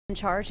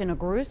Charged in a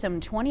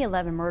gruesome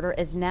 2011 murder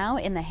is now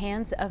in the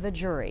hands of a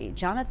jury.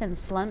 Jonathan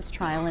Slemp's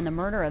trial in the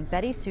murder of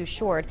Betty Sue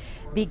Short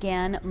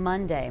began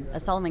Monday. A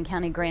Sullivan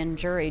County grand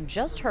jury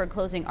just heard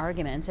closing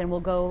arguments and will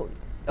go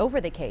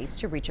over the case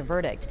to reach a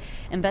verdict.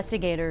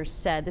 Investigators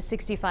said the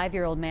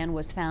 65-year-old woman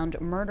was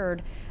found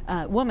murdered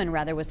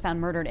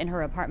in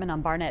her apartment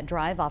on Barnett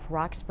Drive off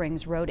Rock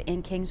Springs Road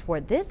in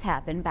Kingsport. This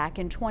happened back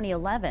in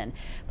 2011.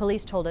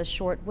 Police told us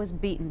Short was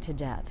beaten to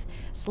death.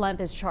 Slemp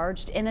is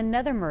charged in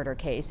another murder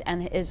case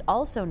and is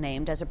also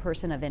named as a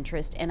person of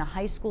interest in a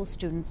high school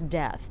student's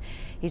death.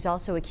 He's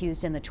also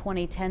accused in the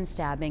 2010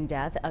 stabbing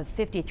death of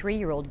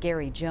 53-year-old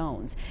Gary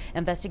Jones.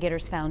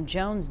 Investigators found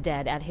Jones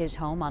dead at his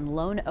home on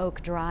Lone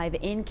Oak Drive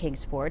in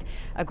Kingsport.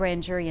 A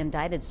grand jury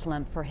indicted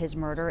Slemp for his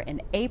murder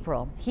in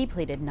April. He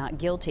pleaded not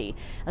guilty.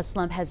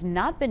 Slemp has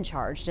not been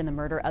charged in the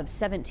murder of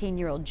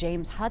 17-year-old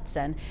James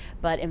Hudson,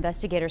 but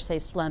investigators say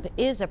Slemp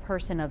is a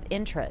person of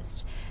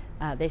interest.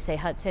 They say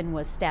Hudson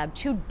was stabbed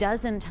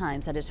 24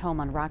 times at his home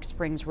on Rock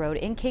Springs Road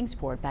in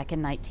Kingsport back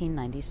in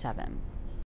 1997.